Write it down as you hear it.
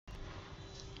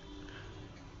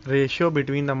Ratio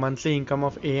between the monthly income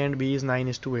of A and B is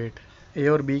 9:8। ए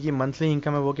और B की monthly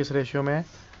income है वो किस रेशियो में है,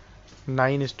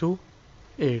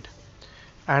 9:8।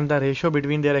 And the ratio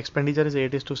between their expenditure is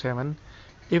 8:7।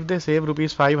 If they save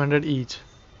 ₹500 each,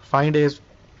 find as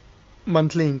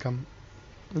monthly income.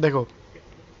 देखो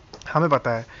हमें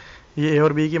पता है ये ए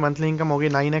और बी की मंथली इनकम होगी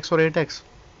 9x और 8x,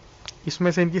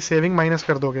 इसमें से इनकी सेविंग माइनस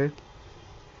कर दोगे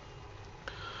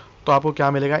तो आपको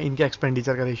क्या मिलेगा, इनके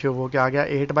एक्सपेंडिचर का रेशियो। वो क्या आ गया,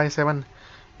 8/7।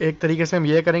 एक तरीके से हम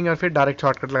ये करेंगे और फिर डायरेक्ट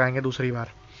शॉर्टकट लगाएंगे दूसरी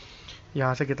बार।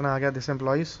 यहाँ से कितना आ गया, this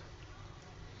employees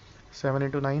 7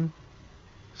 × 9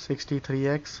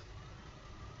 63x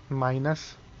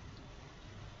minus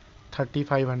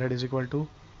 3500 is equal to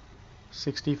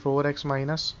 64x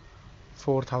minus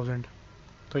 4000।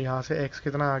 तो यहाँ से x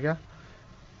कितना आ गया,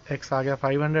 x आ गया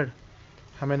 500।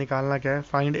 हमें निकालना क्या है,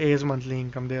 find as monthly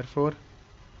income. Therefore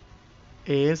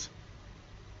as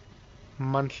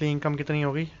monthly income कितनी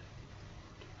होगी,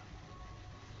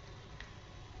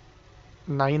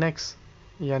 9x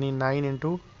यानी 9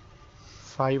 ×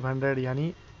 500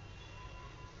 यानी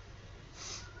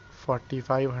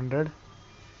 4500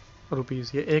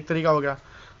 रुपीज़। ये एक तरीका हो गया।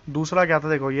 दूसरा क्या था,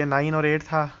 देखो ये 9 और 8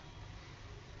 था,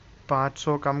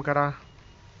 500 कम करा,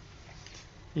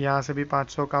 यहाँ से भी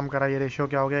 500 कम करा, ये रेशियो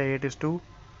क्या हो गया, 8:7।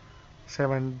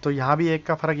 तो यहाँ भी एक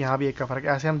का फ़र्क, यहाँ भी एक का फ़र्क।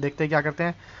 ऐसे हम देखते हैं क्या करते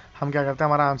हैं, हम क्या करते हैं,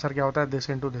 हमारा आंसर क्या होता है, this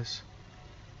into this.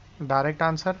 Direct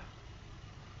answer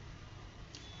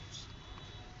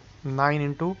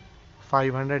 9 ×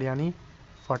 500 यानी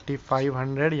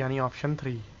 4500 यानी ऑप्शन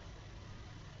 3।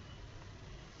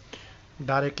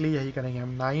 डायरेक्टली यही करेंगे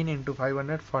हम, 9 ×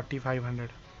 500 4500।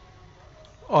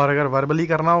 और अगर वर्बली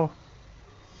करना हो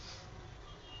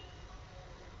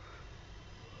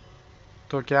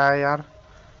तो क्या है यार,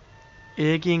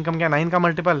 ए की इनकम क्या, 9 का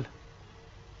multiple,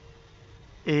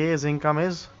 as income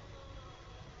is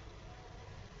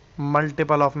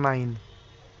multiple of 9।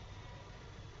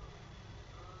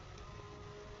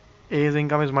 As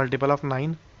income is multiple of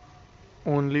 9।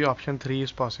 Only option 3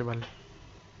 is possible.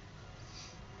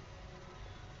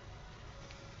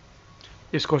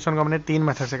 इस क्वेश्चन को हमने 3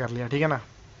 मेथड से कर लिया, ठीक है ना।